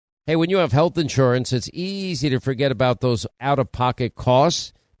Hey, when you have health insurance, it's easy to forget about those out-of-pocket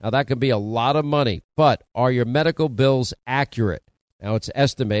costs. Now, that can be a lot of money, but are your medical bills accurate? Now, it's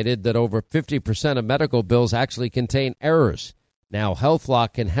estimated that over 50% of medical bills actually contain errors. Now,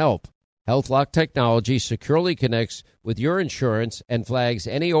 HealthLock can help. HealthLock technology securely connects with your insurance and flags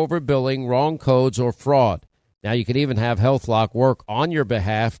any overbilling, wrong codes, or fraud. Now, you can even have HealthLock work on your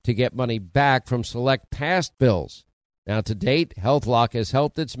behalf to get money back from select past bills. Now, to date, HealthLock has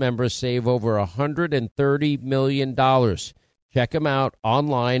helped its members save over $130 million. Check them out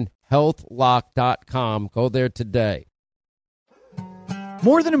online, healthlock.com. Go there today.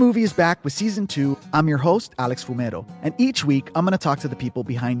 More Than a Movie is back with Season 2. I'm your host, Alex Fumero, and each week I'm going to talk to the people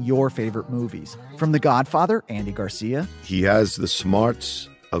behind your favorite movies. From The Godfather, Andy Garcia. He has the smarts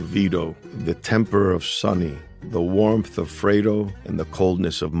of Vito, the temper of Sonny, the warmth of Fredo, and the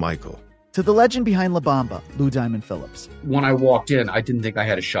coldness of Michael. To the legend behind La Bamba, Lou Diamond Phillips. When I walked in, I didn't think I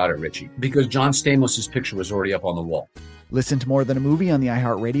had a shot at Richie because John Stamos' picture was already up on the wall. Listen to More Than a Movie on the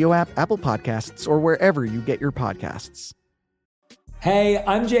iHeartRadio app, Apple Podcasts, or wherever you get your podcasts. Hey,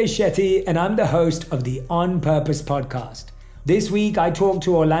 I'm Jay Shetty, and I'm the host of the On Purpose podcast. This week, I talked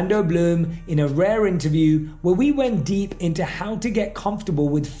to Orlando Bloom in a rare interview where we went deep into how to get comfortable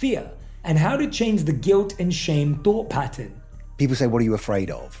with fear and how to change the guilt and shame thought pattern. People say, what are you afraid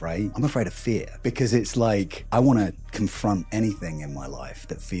of, right? I'm afraid of fear because it's like I want to confront anything in my life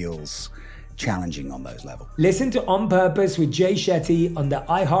that feels challenging on those levels. Listen to On Purpose with Jay Shetty on the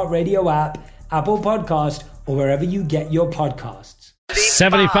iHeartRadio app, Apple Podcast, or wherever you get your podcasts.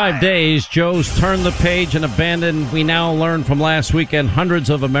 75 days, Joe's turned the page and abandoned. We now learn from last weekend hundreds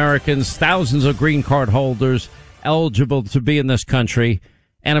of Americans, thousands of green card holders eligible to be in this country,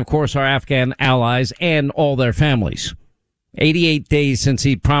 and of course our Afghan allies and all their families. 88 days since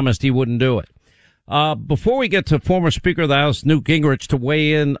he promised he wouldn't do it. Before we get to former Speaker of the House Newt Gingrich to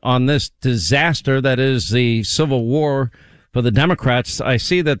weigh in on this disaster that is the Civil War for the Democrats, I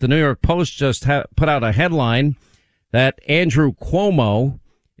see that the New York Post just put out a headline that Andrew Cuomo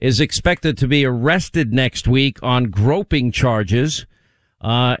is expected to be arrested next week on groping charges.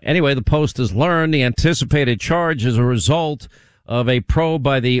 Anyway, the Post has learned the anticipated charge is a result of a probe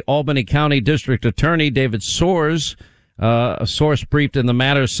by the Albany County District Attorney, David Soers. A source briefed in the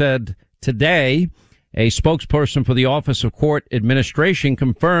matter said today a spokesperson for the Office of Court Administration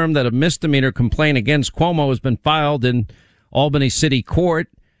confirmed that a misdemeanor complaint against Cuomo has been filed in Albany City Court.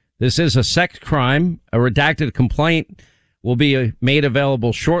 This is a sex crime. A redacted complaint will be made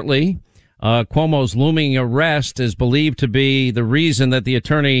available shortly. Cuomo's looming arrest is believed to be the reason that the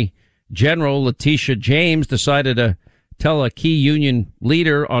Attorney General, Letitia James, decided to tell a key union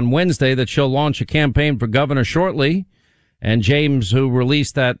leader on Wednesday that she'll launch a campaign for governor shortly. And James, who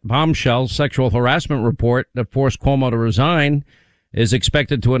released that bombshell sexual harassment report that forced Cuomo to resign, is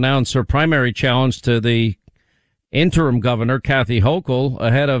expected to announce her primary challenge to the interim governor, Kathy Hochul,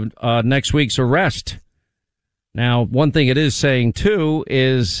 ahead of next week's arrest. Now, one thing it is saying, too,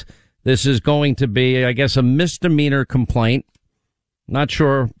 is this is going to be, I guess, a misdemeanor complaint. Not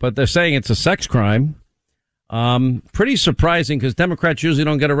sure, but they're saying it's a sex crime. Pretty surprising because Democrats usually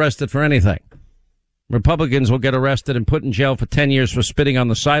don't get arrested for anything. Republicans will get arrested and put in jail for 10 years for spitting on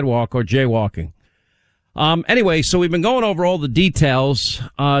the sidewalk or jaywalking. Anyway, so we've been going over all the details.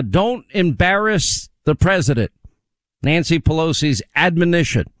 Don't embarrass the president. Nancy Pelosi's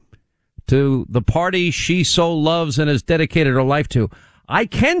admonition to the party she so loves and has dedicated her life to. I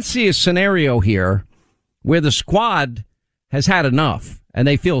can see a scenario here where the squad has had enough and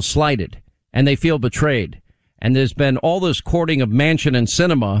they feel slighted and they feel betrayed. And there's been all this courting of Manchin and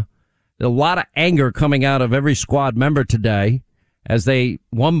Sinema. A lot of anger coming out of every squad member today as they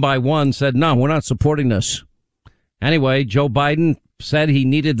one by one said, no, we're not supporting this. Anyway, Joe Biden said he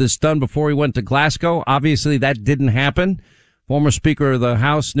needed this done before he went to Glasgow. Obviously, that didn't happen. Former Speaker of the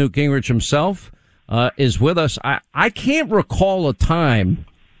House, Newt Gingrich himself, is with us. I can't recall a time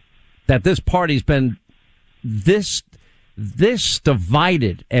that this party's been this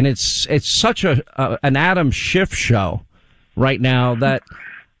divided, and it's such an Adam Schiff show right now that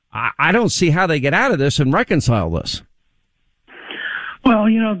I don't see how they get out of this and reconcile this. Well,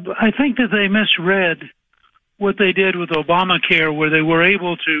 I think that they misread what they did with Obamacare, where they were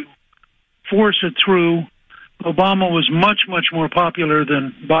able to force it through. Obama was much, much more popular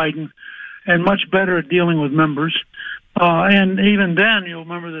than Biden and much better at dealing with members. And even then, you'll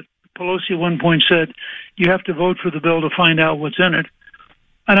remember that Pelosi at one point said, you have to vote for the bill to find out what's in it.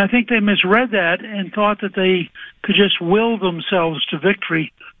 And I think they misread that and thought that they could just will themselves to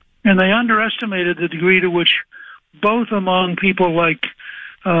victory. And they underestimated the degree to which both among people like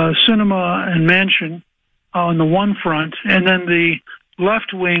Sinema and Manchin on the one front, and then the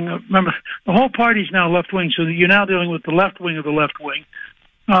left wing. Remember, the whole party's now left wing, so you're now dealing with the left wing of the left wing.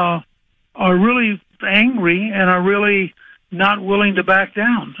 Are really angry and are really not willing to back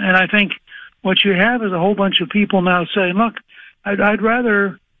down. And I think what you have is a whole bunch of people now saying, look, I'd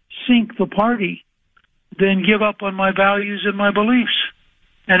rather sink the party than give up on my values and my beliefs.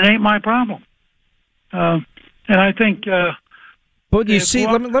 And it ain't my problem. And I think... but you see,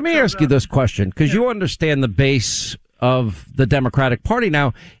 let me ask you this question, because you understand the base of the Democratic Party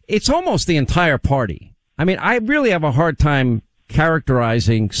now. It's almost the entire party. I mean, I really have a hard time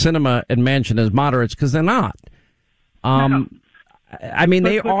characterizing Sinema and Manchin as moderates because they're not. No. I mean,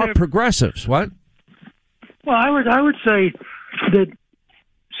 they are progressives. What? Well, I would say that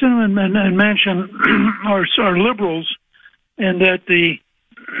Sinema and Manchin are liberals, and that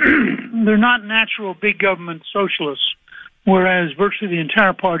they're not natural big government socialists, whereas virtually the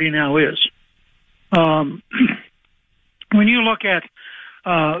entire party now is. When you look at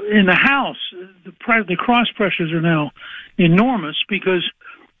in the House, the cross pressures are now enormous because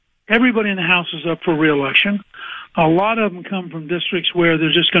everybody in the House is up for re-election. A lot of them come from districts where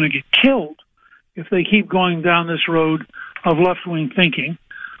they're just going to get killed if they keep going down this road of left-wing thinking.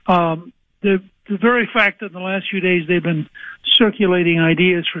 The very fact that in the last few days they've been circulating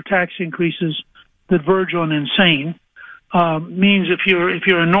ideas for tax increases that verge on insane means if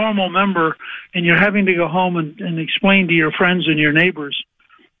you're a normal member and you're having to go home and explain to your friends and your neighbors,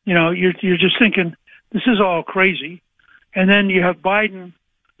 you're just thinking this is all crazy. And then you have Biden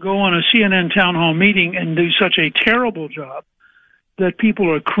go on a CNN town hall meeting and do such a terrible job that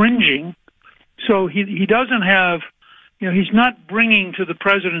people are cringing. So he doesn't have, he's not bringing to the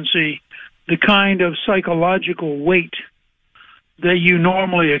presidency the kind of psychological weight that you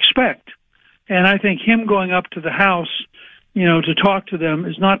normally expect. And I think him going up to the House, to talk to them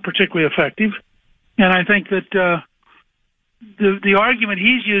is not particularly effective. And I think that the argument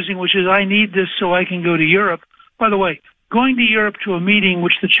he's using, which is I need this so I can go to Europe. By the way, going to Europe to a meeting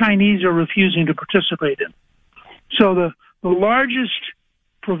which the Chinese are refusing to participate in. So the largest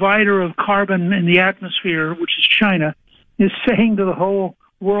provider of carbon in the atmosphere, which is China, is saying to the whole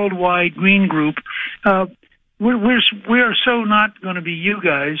worldwide green group, we're so not going to be you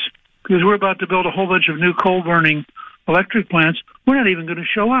guys because we're about to build a whole bunch of new coal-burning electric plants. We're not even going to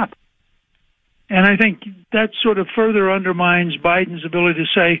show up. And I think that sort of further undermines Biden's ability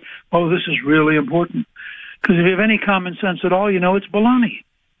to say, oh, this is really important. Because if you have any common sense at all, it's baloney.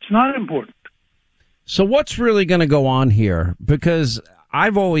 It's not important. So what's really going to go on here? Because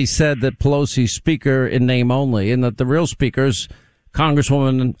I've always said that Pelosi's speaker in name only, and that the real speaker's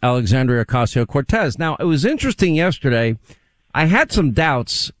Congresswoman Alexandria Ocasio-Cortez. Now, it was interesting yesterday. I had some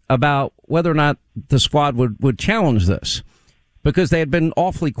doubts about whether or not the squad would challenge this because they had been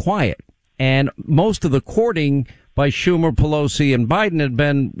awfully quiet. And most of the courting by Schumer, Pelosi, and Biden had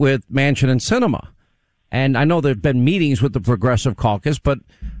been with Manchin and Sinema. And I know there have been meetings with the Progressive Caucus, but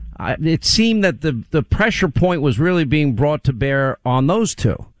it seemed that the pressure point was really being brought to bear on those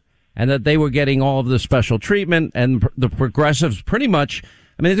two, and that they were getting all of the special treatment, and the progressives pretty much,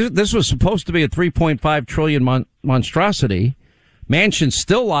 I mean, this was supposed to be a $3.5 trillion monstrosity. Manchin's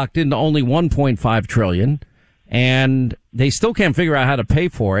still locked into only $1.5 trillion, and they still can't figure out how to pay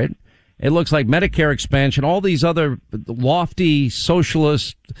for it. It looks like Medicare expansion, all these other lofty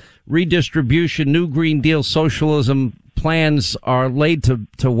socialist redistribution, New Green Deal socialism plans are laid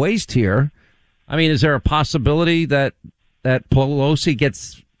to waste here. I mean, is there a possibility that Pelosi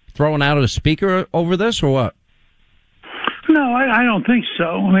gets thrown out as speaker over this, or what? No, I don't think so.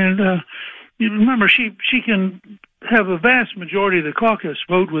 I mean, you remember, she can have a vast majority of the caucus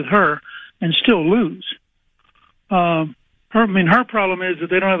vote with her and still lose. Her problem is that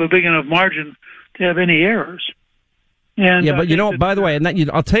they don't have a big enough margin to have any errors. And yeah, but by the way,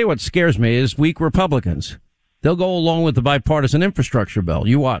 I'll tell you what scares me is weak Republicans. They'll go along with the bipartisan infrastructure bill.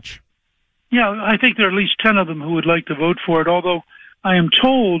 You watch. Yeah, I think there are at least 10 of them who would like to vote for it, although I am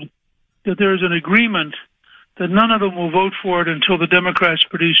told that there is an agreement that none of them will vote for it until the Democrats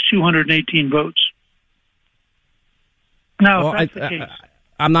produce 218 votes. Now, well, if that's the case.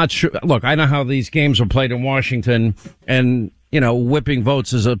 I'm not sure. Look, I know how these games are played in Washington, and, whipping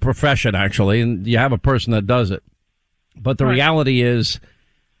votes is a profession, actually, and you have a person that does it. But the reality is,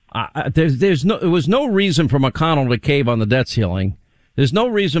 there was no reason for McConnell to cave on the debt ceiling. There's no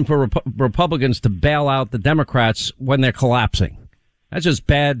reason for Republicans to bail out the Democrats when they're collapsing. That's just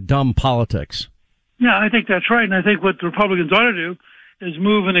bad, dumb politics. Yeah, I think that's right. And I think what the Republicans ought to do is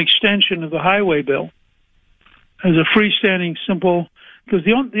move an extension of the highway bill as a freestanding, simple, because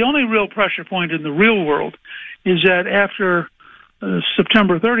the only real pressure point in the real world is that after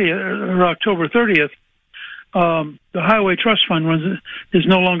September 30th or October 30th, the Highway Trust Fund is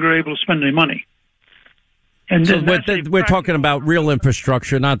no longer able to spend any money. And so we're talking about real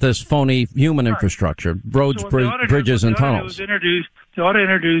infrastructure, not this phony human infrastructure, roads, bridges, and tunnels. They ought to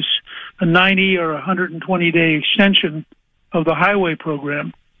introduce a 90 or 120-day extension of the highway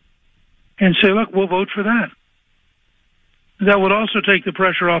program and say, look, we'll vote for that. That would also take the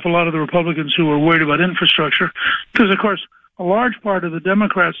pressure off a lot of the Republicans who are worried about infrastructure, because, of course, a large part of the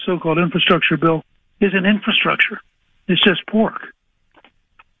Democrats' so-called infrastructure bill isn't infrastructure. It's just pork.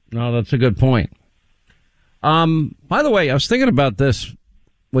 No, that's a good point. By the way, I was thinking about this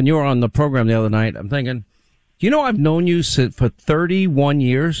when you were on the program the other night. I'm thinking, I've known you for 31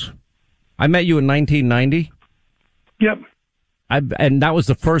 years. I met you in 1990. Yep. And that was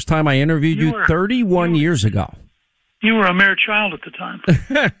the first time I interviewed you 31 years ago. You were a mere child at the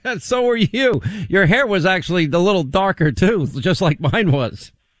time. So were you. Your hair was actually a little darker, too, just like mine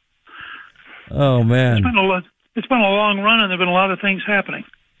was. Oh, man. It's been a long run, and there have been a lot of things happening.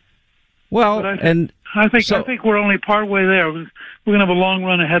 Well, I think we're only partway there. We're going to have a long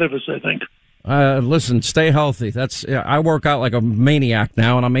run ahead of us, I think. Listen, stay healthy. I work out like a maniac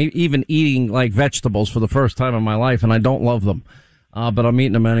now, and I'm even eating like vegetables for the first time in my life, and I don't love them, but I'm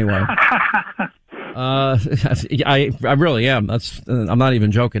eating them anyway. I really am. I'm not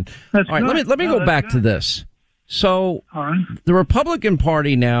even joking. All right, let me go back to this. So, the Republican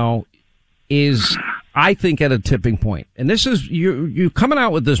Party now is, I think, at a tipping point. And this is, you're coming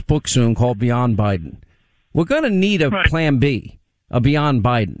out with this book soon called Beyond Biden. We're going to need a plan B, a Beyond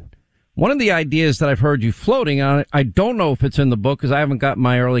Biden. One of the ideas that I've heard you floating on, I don't know if it's in the book because I haven't got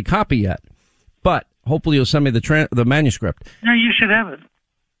my early copy yet, but hopefully you'll send me the manuscript. No, you should have it.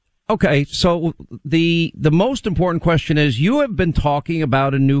 Okay, so the most important question is, you have been talking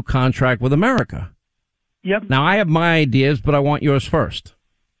about a new contract with America. Yep. Now, I have my ideas, but I want yours first.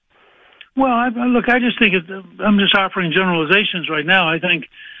 Well, I just think I'm just offering generalizations right now. I think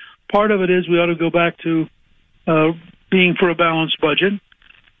part of it is we ought to go back to being for a balanced budget.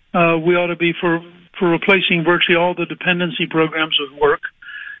 We ought to be for replacing virtually all the dependency programs with work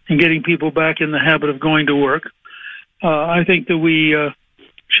and getting people back in the habit of going to work. I think that we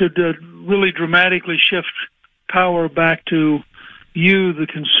should really dramatically shift power back to you, the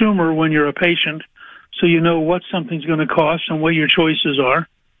consumer, when you're a patient, so you know what something's going to cost and what your choices are.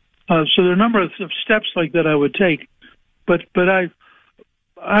 So there are a number of steps like that I would take, but I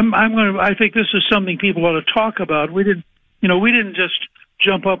think this is something people ought to talk about. We didn't just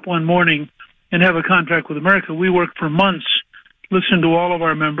jump up one morning and have a contract with America. We worked for months, listened to all of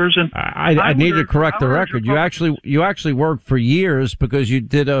our members, and I need to correct the record. You actually worked for years because you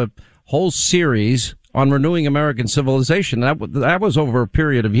did a whole series on renewing American civilization. That was over a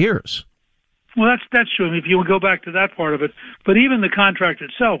period of years. Well, that's true. I mean, if you go back to that part of it, but even the contract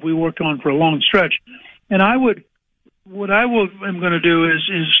itself, we worked on for a long stretch. And I'm going to do is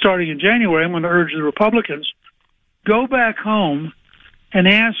starting in January, I'm going to urge the Republicans, go back home and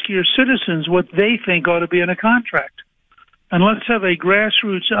ask your citizens what they think ought to be in a contract. And let's have a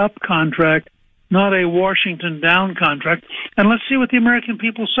grassroots up contract, not a Washington down contract. And let's see what the American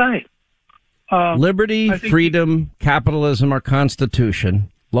people say. Liberty, freedom, capitalism, our Constitution.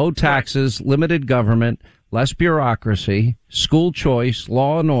 Low taxes, limited government, less bureaucracy, school choice,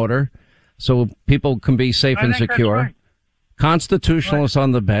 law and order, so people can be safe and secure. Right. Constitutionalists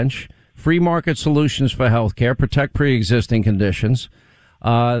on the bench, free market solutions for health care, protect pre-existing conditions.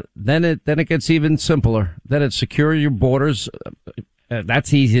 Then it gets even simpler. Then it's secure your borders.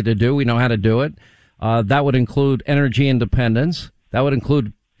 That's easy to do. We know how to do it. That would include energy independence. That would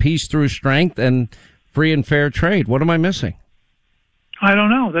include peace through strength and free and fair trade. What am I missing? I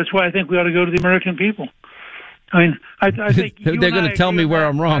don't know. That's why I think we ought to go to the American people. I mean, I think they're going to tell me where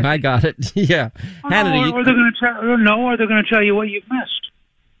I'm wrong. I got it. Yeah, Hannity. Or they're going to tell you what you've missed.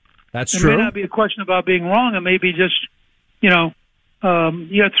 That's true. It may not be a question about being wrong. It may be just, you got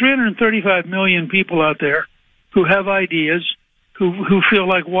 335 million people out there who have ideas, who feel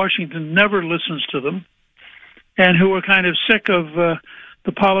like Washington never listens to them, and who are kind of sick of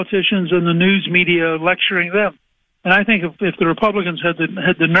the politicians and the news media lecturing them. And I think if the Republicans had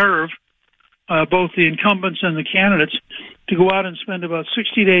the nerve, both the incumbents and the candidates, to go out and spend about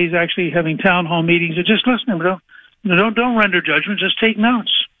 60 days actually having town hall meetings and just listening, don't render judgment, just take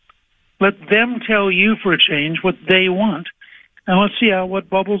notes. Let them tell you for a change what they want, and let's see what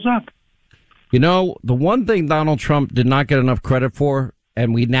bubbles up. The one thing Donald Trump did not get enough credit for,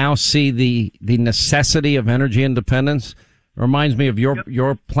 and we now see the necessity of energy independence, reminds me of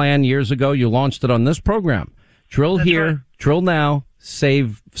your plan years ago. You launched it on this program. Drill That's here, right. Drill now,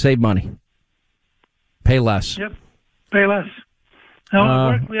 save money. Pay less. Yep, pay less.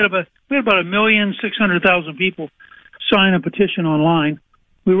 Now, we had about We had about 1,600,000 people sign a petition online.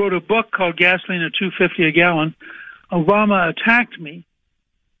 We wrote a book called Gasoline at $2.50 a gallon. Obama attacked me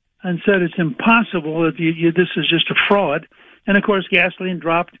and said it's impossible, that this is just a fraud. And, of course, gasoline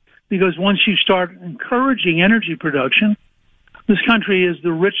dropped because once you start encouraging energy production, this country is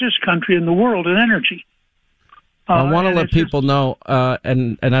the richest country in the world in energy. I want to let people know,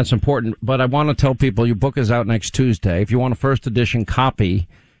 and that's important, but I want to tell people your book is out next Tuesday. If you want a first edition copy,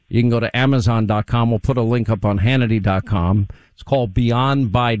 you can go to Amazon.com. We'll put a link up on Hannity.com. It's called Beyond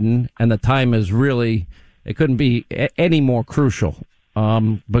Biden, and the time is really, it couldn't be any more crucial,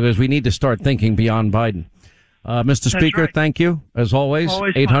 because we need to start thinking beyond Biden. Mr. Speaker, right. Thank you, as always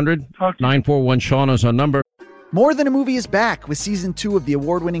 800-941-SEAN is our number. More Than a Movie is back with season 2 of the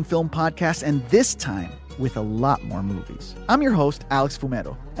award-winning film podcast, and this time with a lot more movies. I'm your host, Alex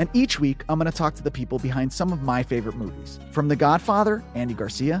Fumero, and each week I'm going to talk to the people behind some of my favorite movies. From The Godfather, Andy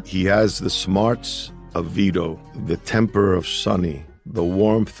Garcia. He has the smarts of Vito, the temper of Sonny, the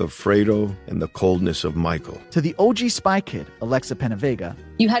warmth of Fredo, and the coldness of Michael. To the OG Spy Kid, Alexa Penavega.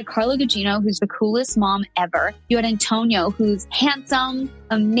 You had Carla Gugino, who's the coolest mom ever. You had Antonio, who's handsome,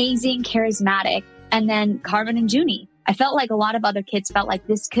 amazing, charismatic. And then Carmen and Junie. I felt like a lot of other kids felt like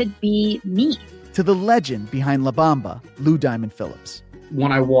this could be me. To the legend behind La Bamba, Lou Diamond Phillips.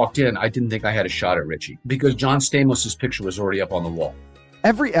 When I walked in, I didn't think I had a shot at Richie because John Stamos' picture was already up on the wall.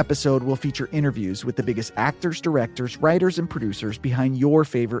 Every episode will feature interviews with the biggest actors, directors, writers, and producers behind your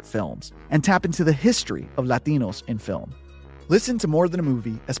favorite films and tap into the history of Latinos in film. Listen to More Than a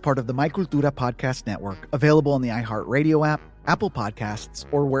Movie as part of the My Cultura Podcast Network, available on the iHeartRadio app, Apple Podcasts,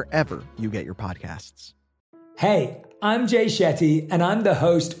 or wherever you get your podcasts. Hey, I'm Jay Shetty, and I'm the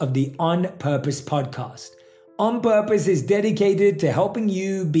host of the On Purpose podcast. On Purpose is dedicated to helping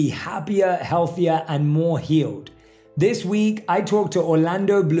you be happier, healthier, and more healed. This week, I talked to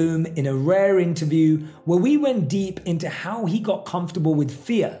Orlando Bloom in a rare interview where we went deep into how he got comfortable with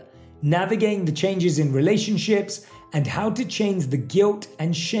fear, navigating the changes in relationships, and how to change the guilt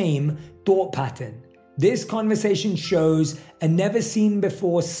and shame thought pattern. This conversation shows a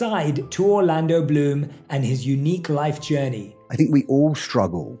never-seen-before side to Orlando Bloom and his unique life journey. I think we all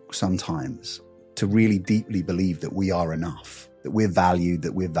struggle sometimes to really deeply believe that we are enough, that we're valued,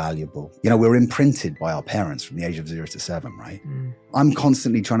 that we're valuable. You know, we're imprinted by our parents from the age of 0 to 7, right? I'm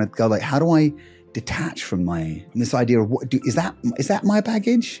constantly trying to go like, how do I detach from this idea of is that my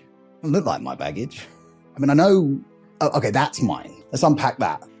baggage? It doesn't look like my baggage. I mean, I know, okay, that's mine. Let's unpack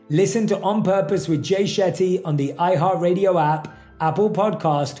that. Listen to On Purpose with Jay Shetty on the iHeartRadio app, Apple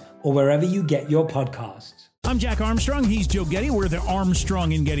Podcast, or wherever you get your podcasts. I'm Jack Armstrong. He's Joe Getty. We're the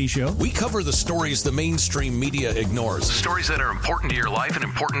Armstrong and Getty Show. We cover the stories the mainstream media ignores. Stories that are important to your life and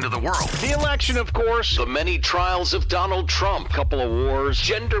important to the world. The election, of course. The many trials of Donald Trump. Couple of wars.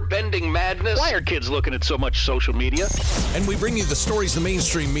 Gender-bending madness. Why are kids looking at so much social media? And we bring you the stories the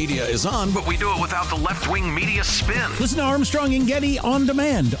mainstream media is on, but we do it without the left-wing media spin. Listen to Armstrong and Getty on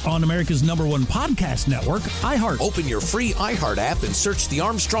demand on America's #1 podcast network, iHeart. Open your free iHeart app and search the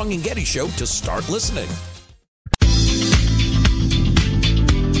Armstrong and Getty Show to start listening.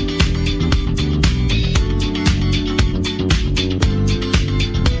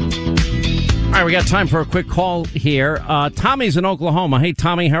 All right, we got time for a quick call here. Tommy's in Oklahoma. Hey,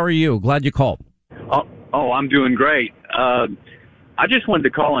 Tommy, how are you? Glad you called. Oh, I'm doing great. I just wanted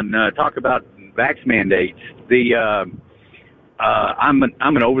to call and talk about vax mandates. I'm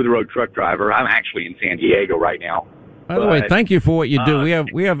an over-the-road truck driver. I'm actually in San Diego right now. By the way, thank you for what you do.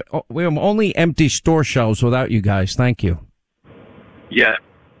 We have only empty store shelves without you guys. Thank you. Yeah,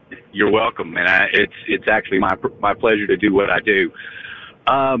 you're welcome, and it's actually my pleasure to do what I do.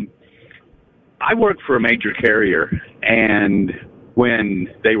 I work for a major carrier, and when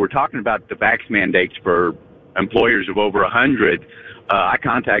they were talking about the vax mandates for employers of over 100, I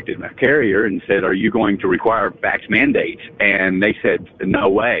contacted my carrier and said, "Are you going to require vax mandates?" And they said, "No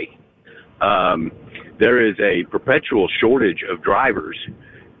way." There is a perpetual shortage of drivers,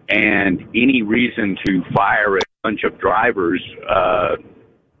 and any reason to fire a bunch of drivers,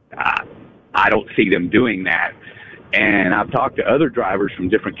 I don't see them doing that. And I've talked to other drivers from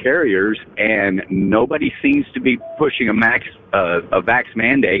different carriers, and nobody seems to be pushing a vax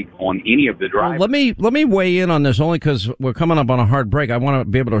mandate on any of the drivers. Well, let me weigh in on this only because we're coming up on a hard break. I want to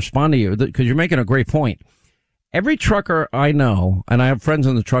be able to respond to you because you're making a great point. Every trucker I know, and I have friends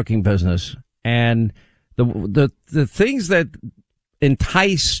in the trucking business, and the things that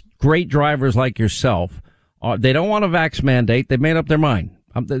entice great drivers like yourself are they don't want a vax mandate. They've made up their mind.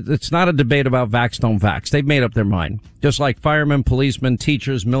 It's not a debate about vax, don't vax. They've made up their mind. Just like firemen, policemen,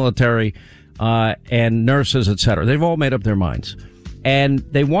 teachers, military, and nurses, etc. They've all made up their minds. And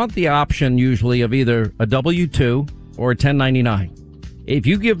they want the option usually of either a W-2 or a 1099. If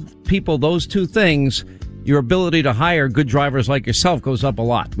you give people those two things, your ability to hire good drivers like yourself goes up a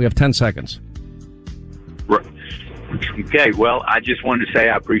lot. We have 10 seconds. Right. Okay, well, I just wanted to say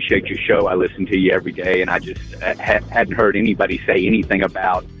I appreciate your show. I listen to you every day, and I just hadn't heard anybody say anything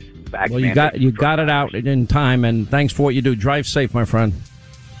about vax Well, you got it out in time, and thanks for what you do. Drive safe, my friend.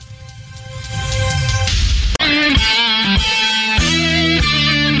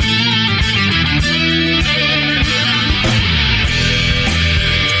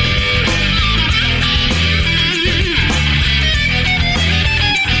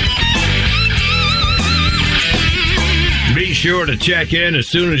 Be sure to check in as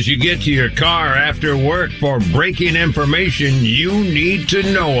soon as you get to your car after work for breaking information you need to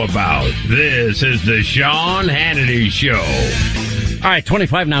know about. This is the Sean Hannity Show. All right,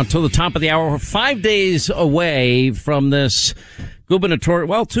 25 now till the top of the hour. We're 5 days away from this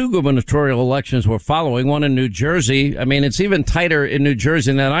gubernatorial, two gubernatorial elections we're following, one in New Jersey. I mean, it's even tighter in New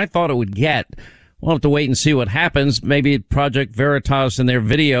Jersey than I thought it would get. We'll have to wait and see what happens. Maybe Project Veritas in their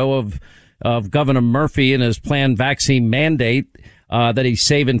video of Governor Murphy and his planned vaccine mandate that he's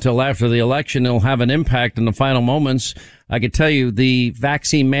saving until after the election. It'll have an impact in the final moments. I could tell you the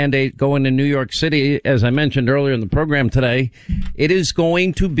vaccine mandate going to New York City, as I mentioned earlier in the program today, it is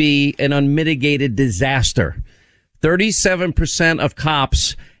going to be an unmitigated disaster. 37% of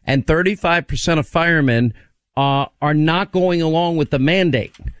cops and 35% of firemen are not going along with the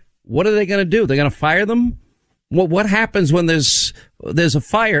mandate. What are they going to do? They're going to fire them? What happens when there's a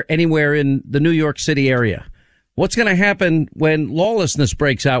fire anywhere in the New York City area? What's going to happen when lawlessness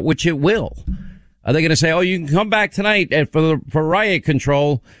breaks out, which it will? Are they going to say, oh, you can come back tonight for riot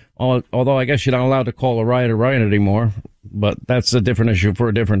control? Although I guess you're not allowed to call a riot anymore, but that's a different issue for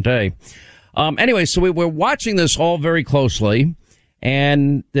a different day. Anyway, so we're watching this all very closely,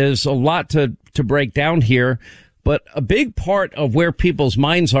 and there's a lot to break down here. But a big part of where people's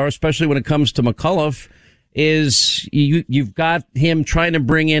minds are, especially when it comes to McAuliffe, is you've got him trying to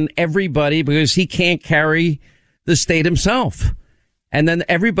bring in everybody because he can't carry the state himself. And then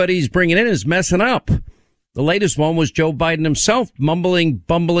everybody he's bringing in is messing up. The latest one was Joe Biden himself, mumbling,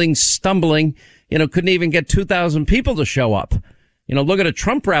 bumbling, stumbling, couldn't even get 2,000 people to show up. Look at a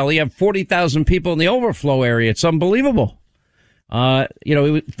Trump rally. You have 40,000 people in the overflow area. It's unbelievable. Terry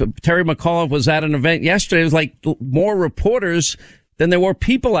McAuliffe was at an event yesterday. It was like more reporters than there were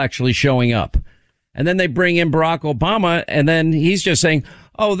people actually showing up. And then they bring in Barack Obama, and then he's just saying,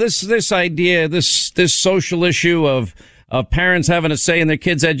 oh, this idea, this social issue of parents having a say in their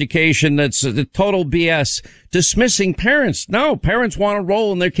kids' education, that's the total BS. Dismissing parents. No, parents want a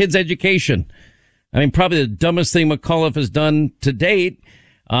role in their kids' education. I mean, probably the dumbest thing McAuliffe has done to date.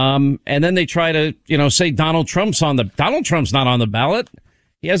 And then they try to, say Donald Trump's not on the ballot.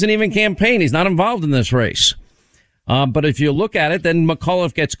 He hasn't even campaigned. He's not involved in this race. But if you look at it, then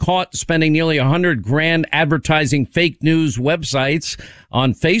McAuliffe gets caught spending nearly $100,000 advertising fake news websites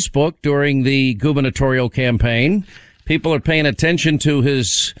on Facebook during the gubernatorial campaign. People are paying attention to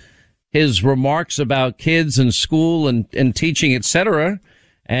his remarks about kids and school and teaching, etc.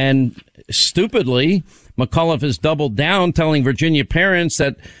 And stupidly, McAuliffe has doubled down, telling Virginia parents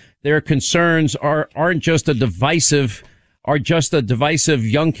that their concerns aren't just a divisive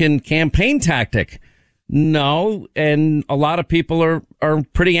Youngkin campaign tactic. No, and a lot of people are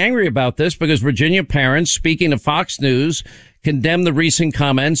pretty angry about this because Virginia parents, speaking to Fox News, condemned the recent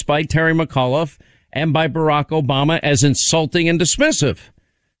comments by Terry McAuliffe and by Barack Obama as insulting and dismissive.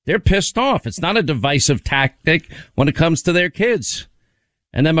 They're pissed off. It's not a divisive tactic when it comes to their kids.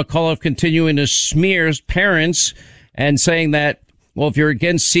 And then McAuliffe continuing to smear parents and saying that, well, if you're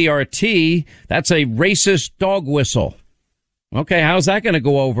against CRT, that's a racist dog whistle. Okay, how's that going to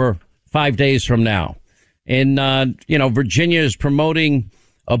go over 5 days from now? And, Virginia is promoting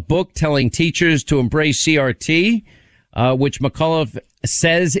a book telling teachers to embrace CRT, which McAuliffe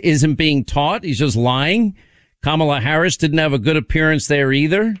says isn't being taught. He's just lying. Kamala Harris didn't have a good appearance there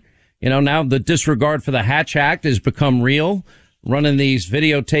either. Now the disregard for the Hatch Act has become real, running these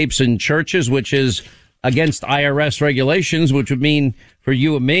videotapes in churches, which is against IRS regulations, which would mean for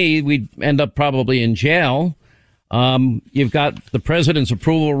you and me, we'd end up probably in jail. You've got the president's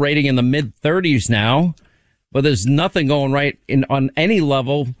approval rating in the mid-30s now. But there's nothing going right on any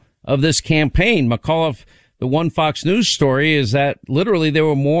level of this campaign. McAuliffe, the one Fox News story is that literally there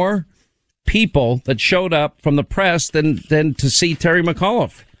were more people that showed up from the press than to see Terry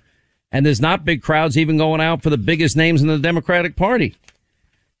McAuliffe. And there's not big crowds even going out for the biggest names in the Democratic Party.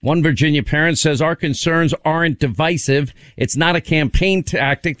 One Virginia parent says our concerns aren't divisive. It's not a campaign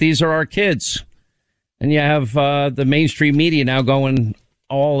tactic. These are our kids. And you have the mainstream media now going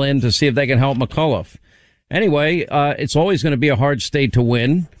all in to see if they can help McAuliffe. Anyway, it's always going to be a hard state to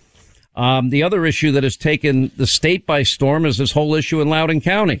win. The other issue that has taken the state by storm is this whole issue in Loudoun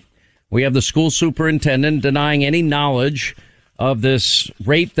County. We have the school superintendent denying any knowledge of this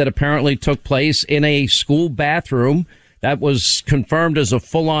rape that apparently took place in a school bathroom. That was confirmed as a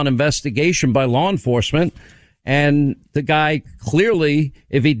full-on investigation by law enforcement. And the guy clearly,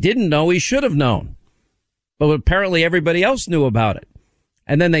 if he didn't know, he should have known. But apparently everybody else knew about it.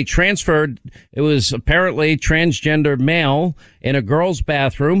 And then they transferred. It was apparently transgender male in a girl's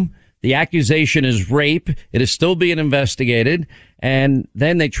bathroom. The accusation is rape. It is still being investigated. And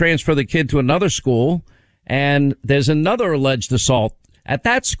then they transfer the kid to another school. And there's another alleged assault at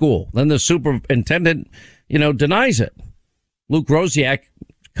that school. Then the superintendent, denies it. Luke Rosiak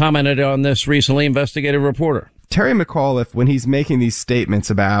commented on this recently, investigative reporter. Terry McAuliffe, when he's making these statements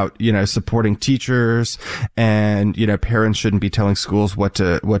about, supporting teachers and, parents shouldn't be telling schools what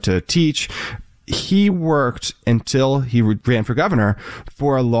to teach, he worked until he ran for governor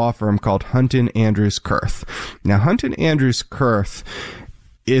for a law firm called Hunton Andrews Kurth. Now, Hunton Andrews Kurth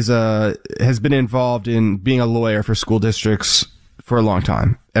has been involved in being a lawyer for school districts for a long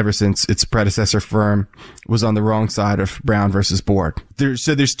time, ever since its predecessor firm was on the wrong side of Brown versus Board.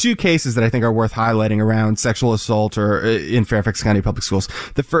 There's two cases that I think are worth highlighting around sexual assault in Fairfax County Public Schools.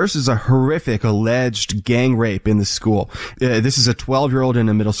 The first is a horrific alleged gang rape in the school. This is a 12-year-old in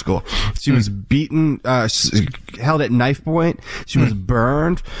a middle school. She was beaten, held at knife point. She was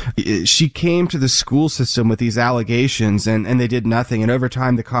burned. She came to the school system with these allegations and they did nothing. And over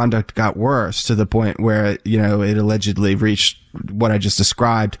time, the conduct got worse to the point where, it allegedly reached what I just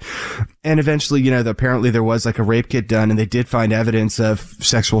described. And eventually, apparently there was like a rape kit done and they did find evidence of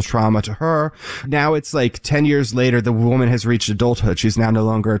sexual trauma to her. Now it's like 10 years later, the woman has reached adulthood. She's now no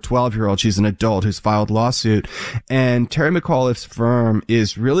longer a 12-year-old. She's an adult who's filed lawsuit. And Terry McAuliffe's firm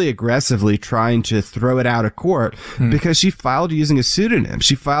is really aggressively trying to throw it out of court because she filed using a pseudonym.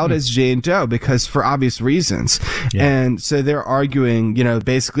 She filed as Jane Doe because for obvious reasons. Yeah. And so they're arguing,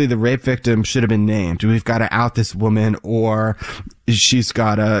 basically the rape victim should have been named. We've got to out this woman or she's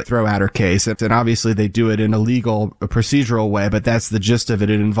got to throw out her case. And obviously they do it in a legal, procedural way, but that's the gist of it.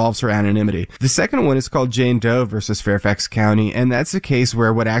 It involves her anonymity. The second one is called Jane Doe versus Fairfax County. And that's a case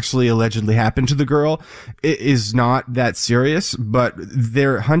where what actually allegedly happened to the girl is not that serious, but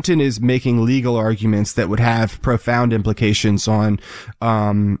Hunton is making legal arguments that would have profound implications on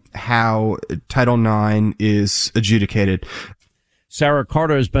how Title IX is adjudicated. Sara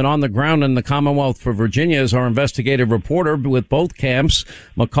Carter has been on the ground in the Commonwealth for Virginia as our investigative reporter with both camps,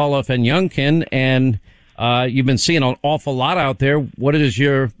 McAuliffe and Youngkin, and you've been seeing an awful lot out there. What is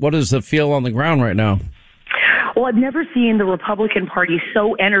the feel on the ground right now? Well, I've never seen the Republican Party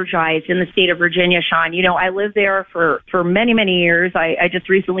so energized in the state of Virginia, Sean. I lived there for many, many years. I just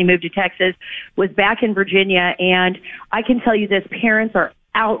recently moved to Texas, was back in Virginia, and I can tell you this, parents are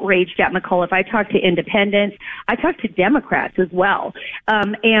outraged at McAuliffe. I talked to independents. I talked to Democrats as well.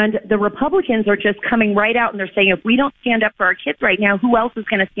 And the Republicans are just coming right out and they're saying, if we don't stand up for our kids right now, who else is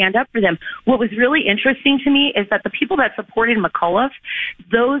going to stand up for them? What was really interesting to me is that the people that supported McAuliffe,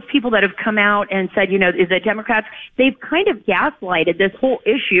 those people that have come out and said, is it Democrats, they've kind of gaslighted this whole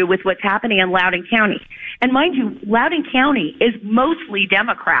issue with what's happening in Loudoun County. And mind you, Loudoun County is mostly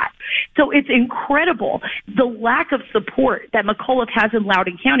Democrat. So it's incredible the lack of support that McAuliffe has in Loudoun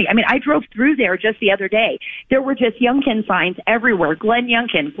County. I mean, I drove through there just the other day. There were just Youngkin signs everywhere. Glenn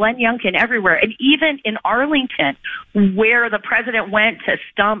Youngkin everywhere. And even in Arlington, where the president went to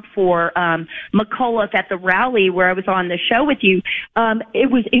stump for McAuliffe at the rally where I was on the show with you,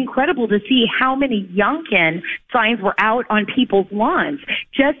 it was incredible to see how many Youngkin signs were out on people's lawns.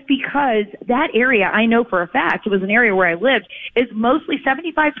 Just because that area, I know for a fact, it was an area where I lived, is mostly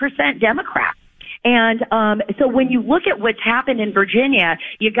 75% Democrat. And so when you look at what's happened in Virginia,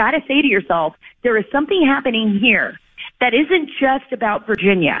 you got to say to yourself, there is something happening here that isn't just about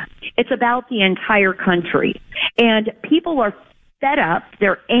Virginia. It's about the entire country. And people are fed up.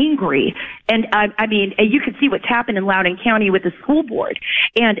 They're angry. And I mean, you can see what's happened in Loudoun County with the school board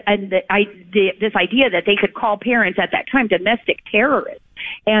and this idea that they could call parents at that time domestic terrorists.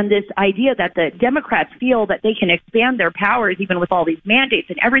 And this idea that the Democrats feel that they can expand their powers even with all these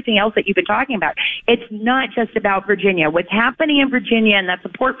mandates and everything else that you've been talking about. It's not just about Virginia. What's happening in Virginia and that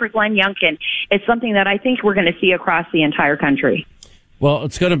support for Glenn Youngkin is something that I think we're going to see across the entire country. Well,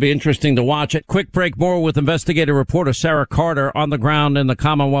 it's going to be interesting to watch it. Quick break, more with investigative reporter Sara Carter on the ground in the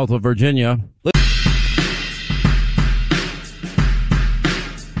Commonwealth of Virginia.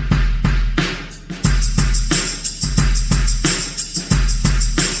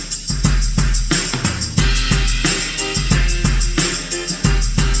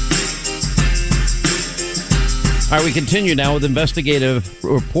 All right, we continue now with investigative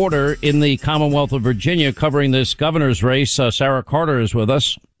reporter in the Commonwealth of Virginia covering this governor's race. Sara Carter is with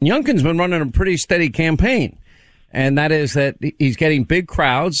us. Youngkin's been running a pretty steady campaign, and that is that he's getting big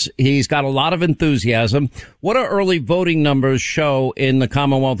crowds. He's got a lot of enthusiasm. What do early voting numbers show in the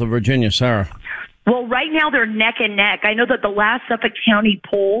Commonwealth of Virginia, Sara? Well, right now they're neck and neck. I know that the last Suffolk County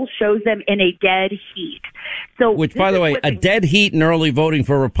poll shows them in a dead heat. So, which, by the way, a dead heat in early voting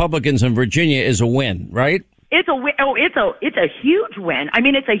for Republicans in Virginia is a win, right? It's a huge win. I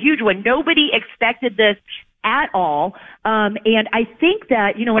mean, it's a huge win. Nobody expected this at all. And I think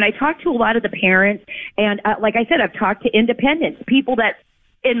that, when I talk to a lot of the parents, and like I said, I've talked to independents, people that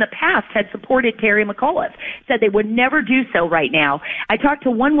in the past had supported Terry McAuliffe, said they would never do so right now. I talked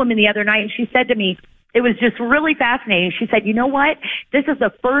to one woman the other night, and she said to me, it was just really fascinating. She said, you know what? This is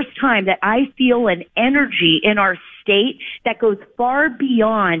the first time that I feel an energy in our state that goes far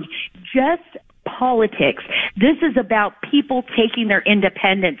beyond just politics. This is about people taking their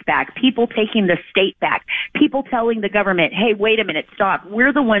independence back, people taking the state back, people telling the government, hey, wait a minute, stop.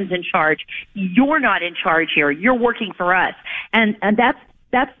 We're the ones in charge. You're not in charge here. You're working for us. And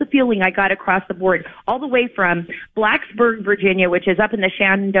that's the feeling I got across the board, all the way from Blacksburg, Virginia, which is up in the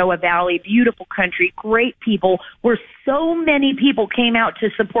Shenandoah Valley, beautiful country, great people, where so many people came out to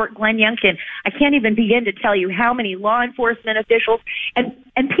support Glenn Youngkin. I can't even begin to tell you how many law enforcement officials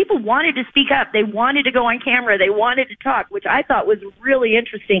and people wanted to speak up. They wanted to go on camera. They wanted to talk, which I thought was really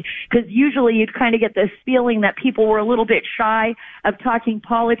interesting, because usually you'd kind of get this feeling that people were a little bit shy of talking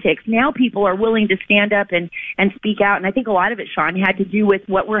politics. Now people are willing to stand up and speak out. And I think a lot of it, Sean, had to do with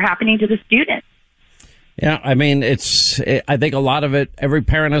what were happening to the students. Yeah, I mean, I think a lot of it, every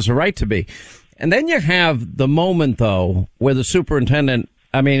parent has a right to be. And then you have the moment, though, where the superintendent,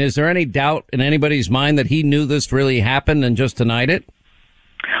 I mean, is there any doubt in anybody's mind that he knew this really happened and just denied it?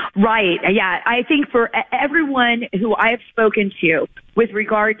 Right. Yeah. I think for everyone who I have spoken to with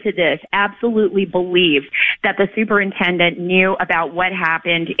regard to this, absolutely believes that the superintendent knew about what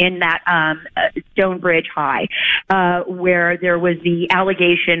happened in that Stonebridge High, where there was the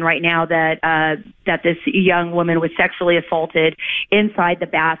allegation right now that this young woman was sexually assaulted inside the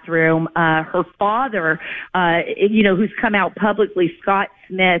bathroom. Her father, who's come out publicly, Scott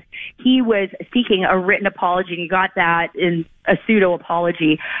Smith, he was seeking a written apology, and he got that in a pseudo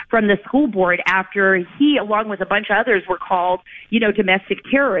apology from the school board after he, along with a bunch of others, were called, domestic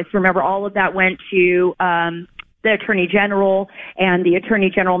terrorists. Remember, all of that went to the Attorney General and the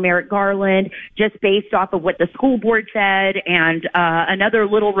Attorney General Merrick Garland, just based off of what the school board said. And another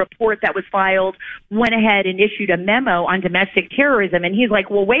little report that was filed went ahead and issued a memo on domestic terrorism. And he's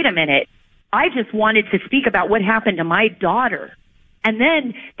like, well, wait a minute. I just wanted to speak about what happened to my daughter. And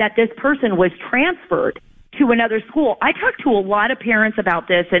then that this person was transferred to another school. I talked to a lot of parents about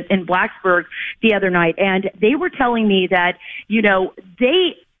this in Blacksburg the other night, and they were telling me that,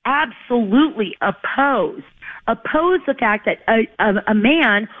 they absolutely oppose the fact that a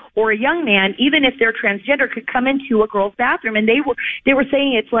man or a young man, even if they're transgender, could come into a girl's bathroom. And they were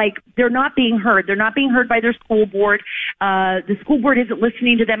saying it's like they're not being heard. They're not being heard by their school board. The school board isn't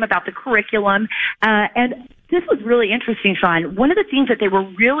listening to them about the curriculum. And this was really interesting, Sean. One of the things that they were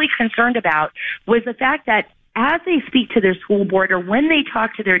really concerned about was the fact that as they speak to their school board or when they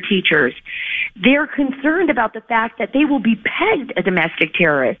talk to their teachers, they're concerned about the fact that they will be pegged a domestic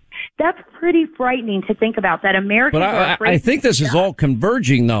terrorist. That's pretty frightening to think about, that Americans are afraid. I think this is all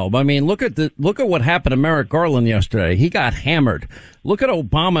converging, though. I mean, look at what happened to Merrick Garland yesterday. He got hammered. Look at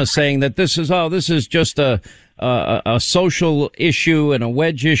Obama saying that this is just a social issue and a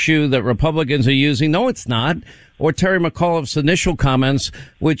wedge issue that Republicans are using. No, it's not. Or Terry McAuliffe's initial comments,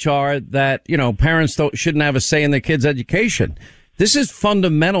 which are that, parents shouldn't have a say in their kids' education. This is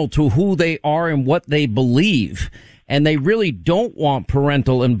fundamental to who they are and what they believe. And they really don't want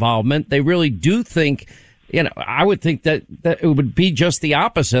parental involvement. They really do think, I would think that it would be just the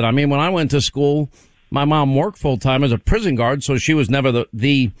opposite. I mean, when I went to school, my mom worked full time as a prison guard, so she was never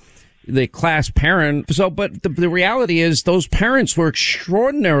the class parent. So, but the reality is those parents were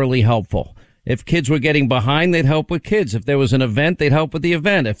extraordinarily helpful. If kids were getting behind, they'd help with kids. If there was an event, they'd help with the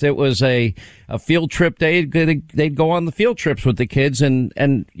event. If it was a field trip, they'd go on the field trips with the kids,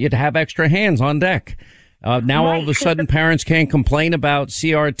 and you'd have extra hands on deck. Now all of a sudden parents can't complain about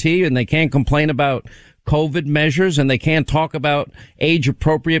CRT, and they can't complain about COVID measures, and they can't talk about age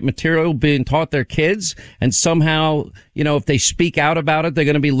appropriate material being taught their kids. And somehow, if they speak out about it, they're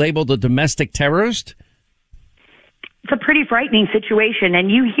going to be labeled a domestic terrorist. It's a pretty frightening situation, and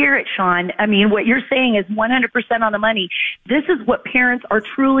you hear it, Sean. I mean, what you're saying is 100% on the money. This is what parents are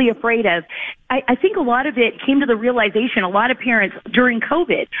truly afraid of. I think a lot of it came to the realization, a lot of parents during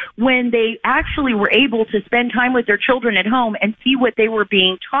COVID, when they actually were able to spend time with their children at home and see what they were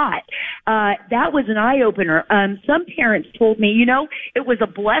being taught. That was an eye-opener. Some parents told me, it was a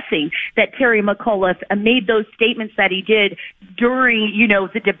blessing that Terry McAuliffe made those statements that he did during,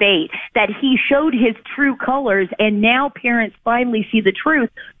 the debate, that he showed his true colors, and now parents finally see the truth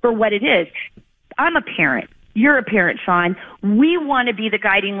for what it is. I'm a parent. You're a parent, Sean. We want to be the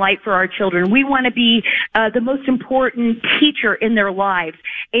guiding light for our children. We want to be the most important teacher in their lives.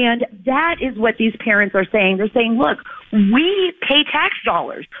 And that is what these parents are saying. They're saying, look, we pay tax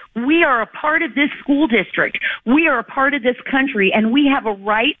dollars. We are a part of this school district. We are a part of this country, and we have a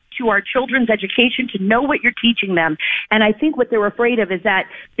right to our children's education to know what you're teaching them. And I think what they're afraid of is that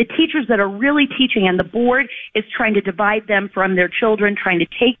the teachers that are really teaching and the board is trying to divide them from their children, trying to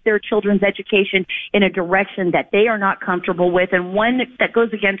take their children's education in a direction that they are not comfortable with and one that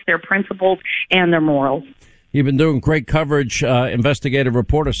goes against their principles and their morals. You've been doing great coverage. Investigative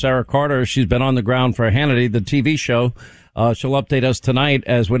reporter Sara Carter, she's been on the ground for Hannity, the TV show. She'll update us tonight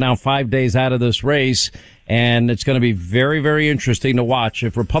as we're now 5 days out of this race. And it's going to be very, very interesting to watch.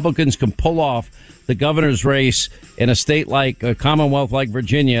 If Republicans can pull off the governor's race in a state like a Commonwealth like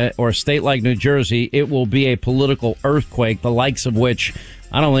Virginia or a state like New Jersey, it will be a political earthquake, the likes of which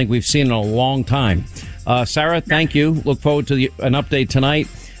I don't think we've seen in a long time. Sara, thank you. Look forward to an update tonight.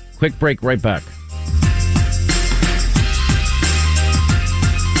 Quick break, right back.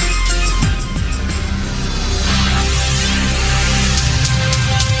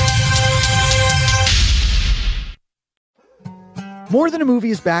 More Than a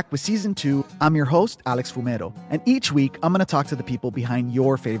Movie is back with Season 2. I'm your host, Alex Fumero. And each week, I'm going to talk to the people behind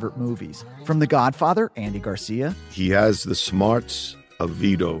your favorite movies. From The Godfather, Andy Garcia. He has the smarts of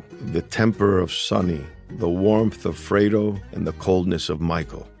Vito, the temper of Sonny, the warmth of Fredo, and the coldness of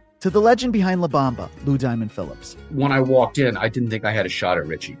Michael. To the legend behind La Bamba, Lou Diamond Phillips. When I walked in, I didn't think I had a shot at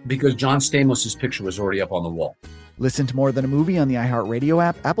Richie because John Stamos' picture was already up on the wall. Listen to More Than a Movie on the iHeartRadio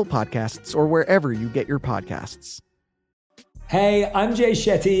app, Apple Podcasts, or wherever you get your podcasts. Hey, I'm Jay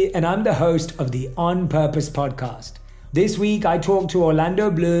Shetty, and I'm the host of the On Purpose podcast. This week, I talked to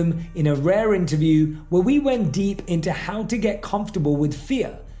Orlando Bloom in a rare interview where we went deep into how to get comfortable with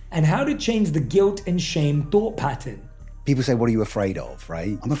fear and how to change the guilt and shame thought pattern. People say, what are you afraid of,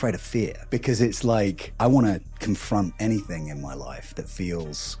 right? I'm afraid of fear because it's like I want to confront anything in my life that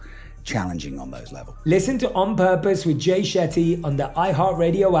feels challenging on those levels. Listen to On Purpose with Jay Shetty on the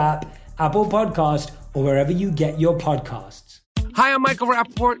iHeartRadio app, Apple Podcast, or wherever you get your podcasts. Hi, I'm Michael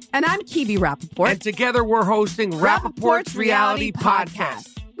Rappaport. And I'm Kibi Rappaport. And together we're hosting Rappaport's Reality Podcast.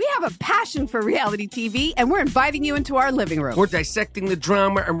 We have a passion for reality TV, and we're inviting you into our living room. We're dissecting the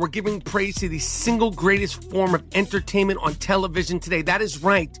drama, and we're giving praise to the single greatest form of entertainment on television today. That is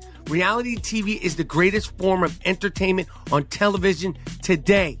right. Reality TV is the greatest form of entertainment on television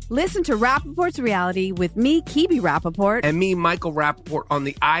today. Listen to Rappaport's Reality with me, Kibi Rappaport. And me, Michael Rappaport, on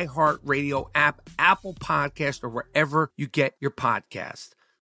the iHeartRadio app, Apple Podcast, or wherever you get your podcast.